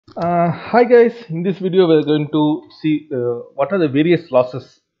Hi guys, in this video we are going to see what are the various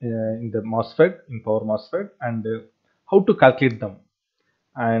losses in the MOSFET, in Power MOSFET, and how to calculate them,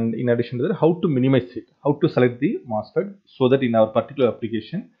 and in addition to that how to minimize it, how to select the MOSFET so that in our particular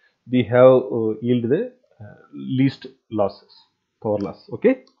application we have yield the least losses, power loss.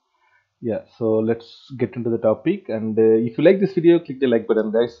 Okay, yeah, so let's get into the topic, and if you like this video, click the like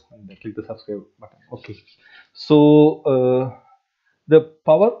button guys, and click the subscribe button. Okay, so the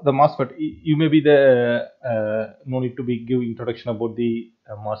power, the MOSFET, you may be the no need to be give introduction about the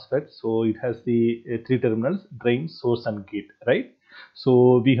MOSFET. So it has the three terminals: drain, source and gate, right?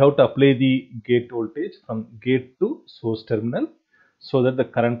 So we have to apply the gate voltage from gate to source terminal so that the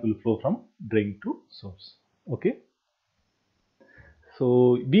current will flow from drain to source. Okay,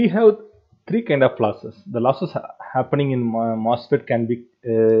 so we have three kind of losses. The losses happening in MOSFET can be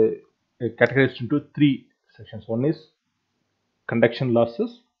categorized into three sections. One is conduction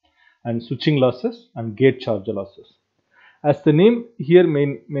losses, and switching losses, and gate charge losses. As the name here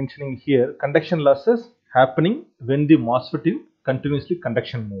mentioning here, conduction losses happening when the MOSFET in continuously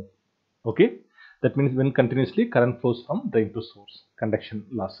conduction mode. Okay, that means when continuously current flows from drain to source, conduction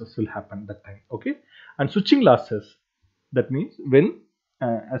losses will happen that time. Okay, and switching losses, that means when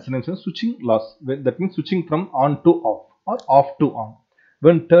as an mentioned, switching loss, that means switching from on to off or off to on,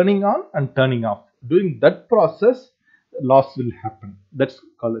 when turning on and turning off, during that process loss will happen. That's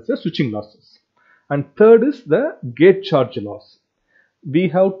called as the switching losses. And third is the gate charge loss. We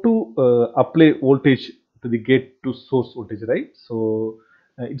have to apply voltage to the gate to source voltage, right? So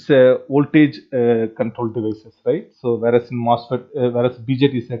it's a voltage control devices, right? So whereas in MOSFET, whereas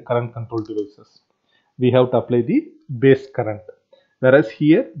BJT is a current control devices, we have to apply the base current, whereas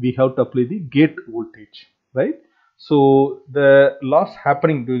here we have to apply the gate voltage, right? So the loss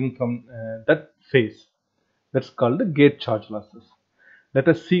happening during from that phase, that's called the gate charge losses. Let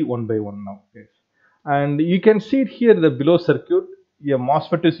us see one by one now, guys. And you can see it here, the below circuit, a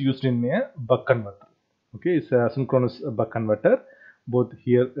MOSFET is used in a buck converter. Okay, it's a synchronous buck converter. Both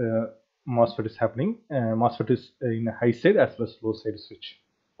here MOSFET is happening. MOSFET is in a high side as well as low side switch.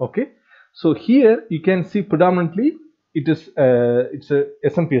 Okay, so here you can see predominantly it is it's a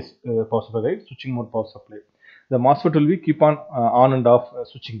SMPS power supply, right? Switching mode power supply. The MOSFET will be keep on and off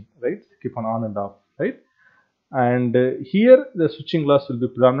switching, right? Keep on and off, right? And here the switching loss will be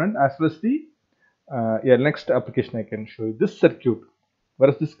predominant, as well as the yeah, next application I can show you this circuit.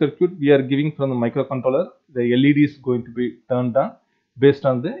 Whereas this circuit we are giving from the microcontroller, the LED is going to be turned on based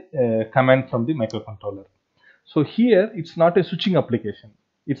on the command from the microcontroller. So here it's not a switching application,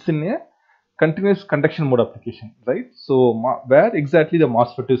 it's in a continuous conduction mode application, right? So where exactly the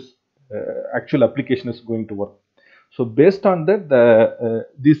MOSFET is actual application is going to work. So based on that, the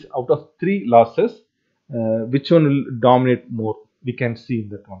these out of three losses, which one will dominate more, we can see in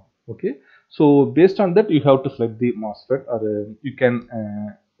that one. Okay, so based on that you have to select the MOSFET, or you can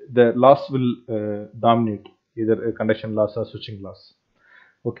the loss will dominate either a conduction loss or switching loss.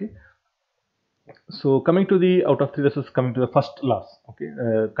 Okay, so coming to the out of three losses, coming to the first loss. Okay,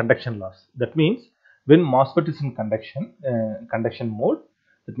 conduction loss, that means when MOSFET is in conduction mode,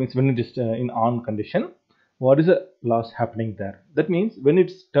 that means when it is in on condition, what is the loss happening there? That means when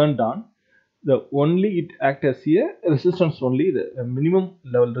it's turned on, the only it act as a resistance, only the minimum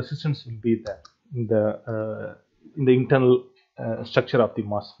level resistance will be there in the internal structure of the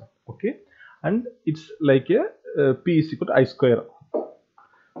MOSFET. Okay, and it's like a P is equal to I square.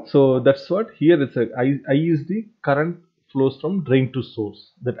 So that's what here is a I is the current flows from drain to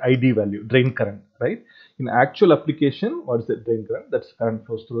source, that ID value, drain current, right? In actual application, what is the drain current? That's current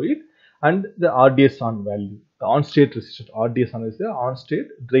flows through it. And the RDS on value, the on state resistance. RDS on is the on state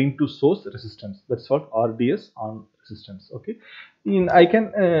drain to source resistance. That's what RDS on resistance. Okay, in I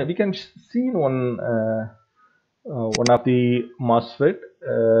can we can see in one of the MOSFET.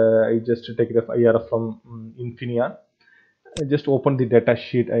 I just take it of IRF from Infineon. I just open the data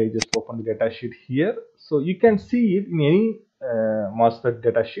sheet. I just open the data sheet here. So you can see it in any MOSFET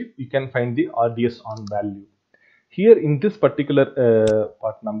data sheet. You can find the RDS on value. Here in this particular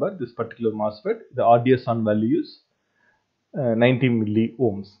part number, this particular MOSFET, the RDS on value is 90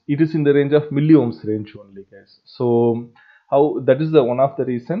 milliohms. It is in the range of milliohms range only, guys. So how that is the one of the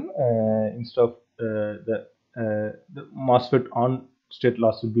reason instead of the MOSFET on state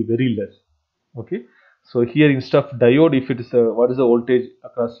loss will be very less. Okay, so here instead of diode, if it is what is the voltage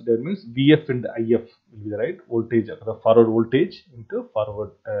across the diode, means VF and IF will be the right voltage, the forward voltage into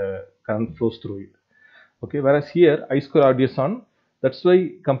forward current flows through it. Okay, whereas here I square RDS on, that's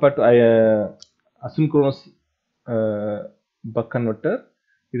why compared to asynchronous buck converter,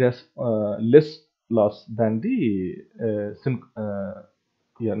 it has less loss than the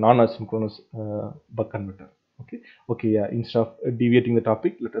yeah, non-asynchronous buck converter. Okay, yeah, instead of deviating the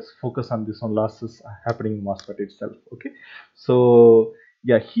topic, let us focus on this one losses happening in MOSFET itself. Okay, so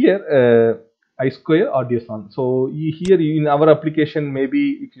yeah, here I square rds on. So here in our application,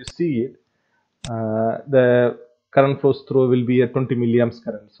 maybe if you see it, the current flows through will be a 20 milliamps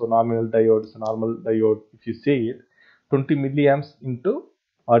current. So nominal diode is a normal diode. If you see it, 20 milliamps into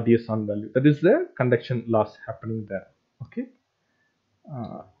rds on value, that is the conduction loss happening there. Okay,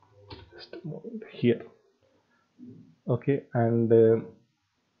 just a moment here. Okay, and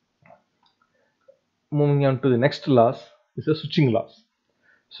moving on to the next loss is a switching loss.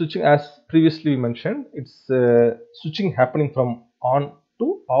 Switching, as previously mentioned, it's switching happening from on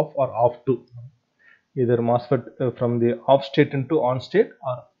to off or off to either MOSFET from the off state into on state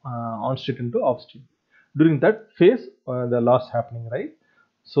or on state into off state. During that phase, the loss happening, right?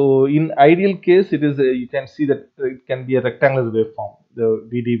 So in ideal case, it is you can see that it can be a rectangular waveform. The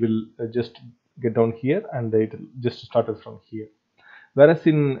VD will just get down here and it will just started from here. Whereas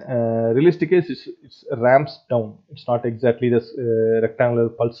in realistic case, it's ramps down. It's not exactly this rectangular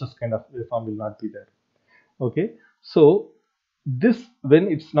pulses kind of waveform will not be there. Okay, so this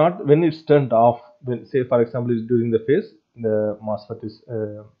when it's turned off, when say for example is during the phase the MOSFET is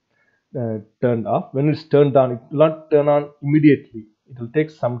turned off. When it's turned on, it will not turn on immediately. It will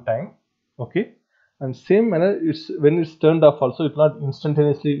take some time. Okay, and same manner it's when it's turned off also, it will not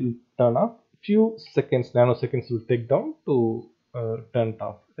instantaneously turn off. Few seconds, nanoseconds will take down to turn it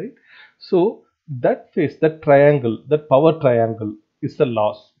off, right? So that phase, that triangle, that power triangle is the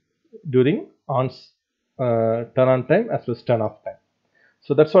loss during turn on time as well as turn off time.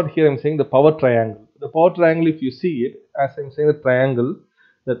 So that's what here I'm saying, the power triangle. The power triangle, if you see it, as I'm saying, the triangle,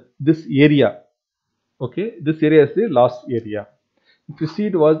 that this area, okay, this area is the loss area. If you see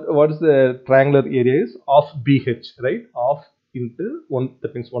it, what is the triangular area is of BH, right? Of into 1,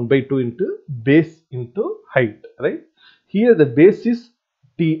 that means 1 by 2 into base into height, right? Here the base is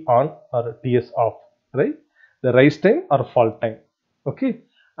T on or TS off, right? The rise time or fall time, okay?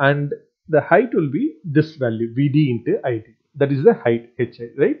 And the height will be this value VD into ID. That is the height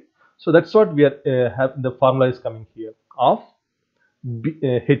HI, right? So that's what we are have. The formula is coming here of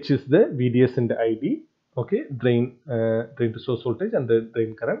H is the VDS into ID, okay, drain to source voltage and the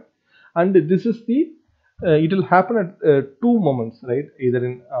drain current, and this is the it will happen at two moments, right? Either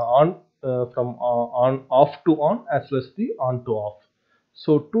in from on off to on as well as the on to off.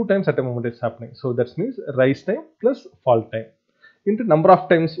 So two times at a moment is happening. So that means rise time plus fall time into number of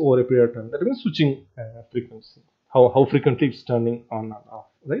times over a period of time. That means switching frequency. How frequently it's turning on and off,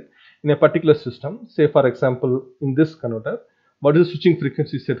 right? In a particular system, say for example in this converter, what is the switching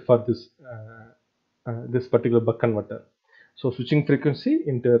frequency set for this this particular buck converter? So switching frequency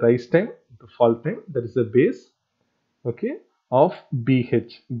into rise time into fall time, that is the base, okay, of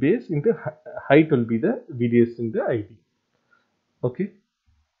BH. Base into height will be the VDS into ID, okay.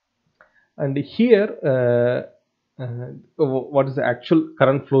 And here what is the actual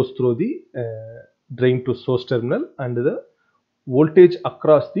current flows through the drain to source terminal and the voltage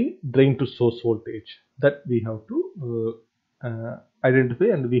across the drain to source voltage, that we have to identify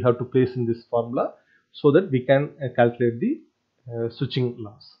and we have to place in this formula so that we can calculate the switching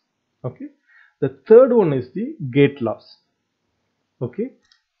loss, okay. The third one is the gate loss, okay.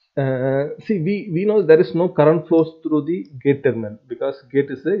 See, we know there is no current flows through the gate terminal because gate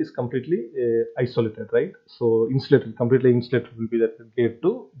is completely isolated, right? So insulated, completely insulated will be that gate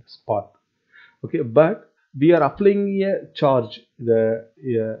to this part, okay. But we are applying a charge, a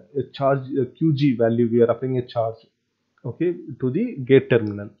charge, a QG value, we are applying a charge, okay, to the gate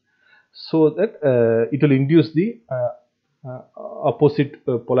terminal, so that it will induce the opposite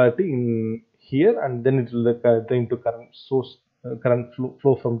polarity in here, and then it will drain to current source, current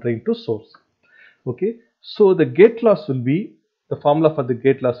flow from drain to source, okay. So the gate loss will be, the formula for the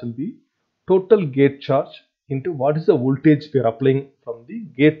gate loss will be total gate charge into what is the voltage we are applying from the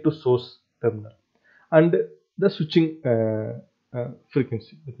gate to source terminal and the switching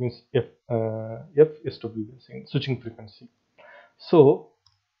frequency, that means FSW, switching frequency. So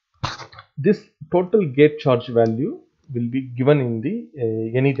this total gate charge value will be given in the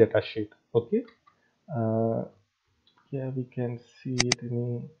any data sheet, okay. Yeah, we can see it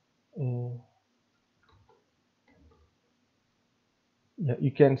in yeah,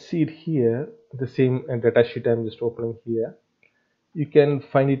 you can see it here, the same data sheet I'm just opening here. You can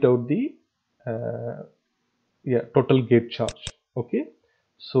find it out the yeah, total gate charge, okay.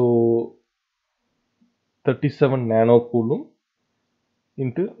 So 37 nanocoulomb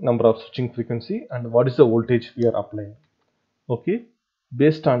into number of switching frequency and what is the voltage we are applying, okay.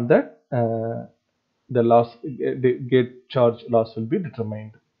 Based on that the loss, the gate charge loss will be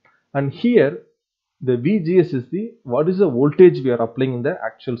determined, and here the VGS is the what is the voltage we are applying in the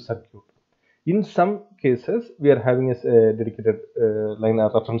actual circuit. In some cases, we are having a dedicated line or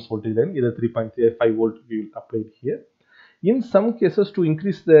reference voltage line, either 3.5 volt we will apply it here. In some cases, to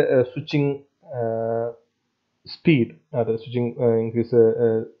increase the switching speed, the switching increase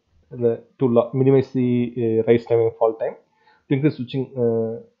to minimize the rise time and fall time, to increase switching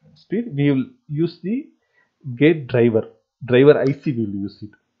speed, we will use the gate driver IC. We will use it.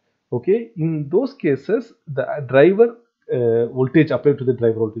 Okay, in those cases, the driver voltage applied to the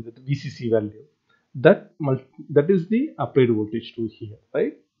driver voltage, the VCC value, that is the applied voltage to here,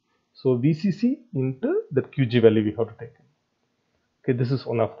 right? So VCC into the QG value we have to take. Okay, this is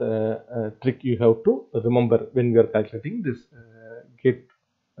one of the trick you have to remember when we are calculating this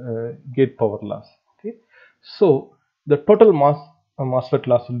gate power loss. Okay, so the total MOSFET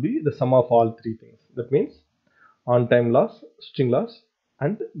loss will be the sum of all three things. That means on time loss, switching loss,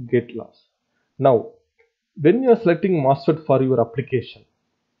 and gate loss. Now, when you are selecting MOSFET for your application,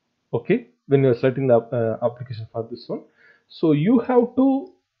 okay, when you are selecting the application for this one, so you have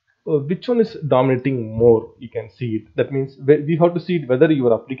to which one is dominating more, you can see it. That means we have to see it whether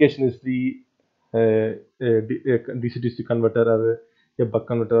your application is the DC-DC converter or a buck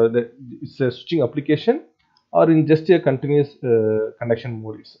converter, it's a switching application, or in just a continuous conduction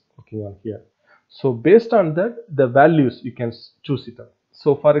mode is working on here. So based on that, the values you can choose it.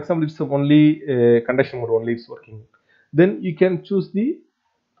 So for example, it's only conduction mode only is working. Then you can choose the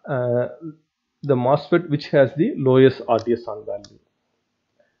MOSFET which has the lowest RDS on value.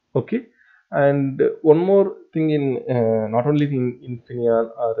 Okay, and one more thing in not only in Infineon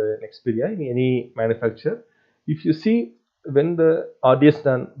or Nexperia, in any manufacturer, if you see when the RDS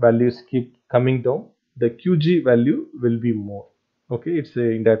values keep coming down, the QG value will be more. Okay, it's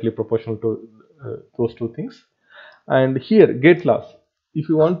indirectly proportional to those two things. And here gate loss, if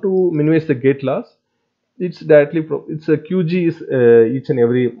you want to minimize the gate loss, it's directly it's a QG is each and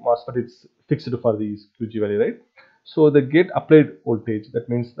every MOSFET it's fixed for these QG value, right? So the gate applied voltage, that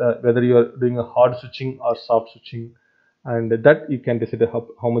means whether you are doing a hard switching or soft switching, and that you can decide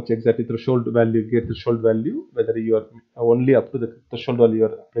how much exactly threshold value, gate threshold value, whether you are only up to the threshold value you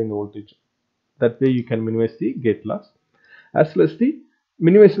are applying the voltage. That way you can minimize the gate loss, as well as the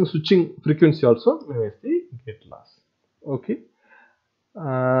minimizing switching frequency also minimize the gate loss. Okay.